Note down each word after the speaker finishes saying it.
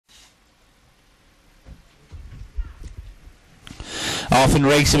Often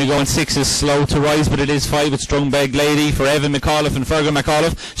racing we go in 6 is slow to rise, but it is 5. It's Drumbeg Lady for Evan McAuliffe and Fergal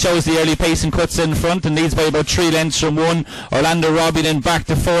McAuliffe. Shows the early pace and cuts in front and leads by about 3 lengths from 1. Orlando Robbie then back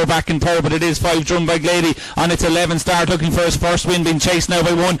to 4, back in 3rd, but it is 5 Drumbeg Lady on its 11th start, looking for his first win, being chased now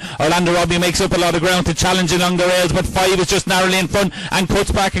by 1. Orlando Robbie makes up a lot of ground to challenge along the rails, but 5 is just narrowly in front and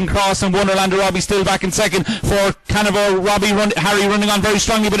cuts back and cross, and 1 Orlando Robbie still back in 2nd. 4 CANAVOUR Harry running on very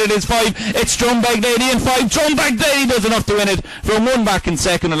strongly, but it is 5. It's Drumbeg Lady and 5. Drumbeg Lady does enough to win it from 1 back in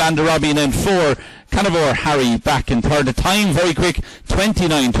 2nd, Orlando Robbie, and then 4 CANAVOUR Harry back in 3rd. The time very quick,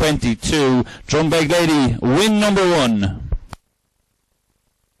 29:22. Drumbeg Lady win number 1.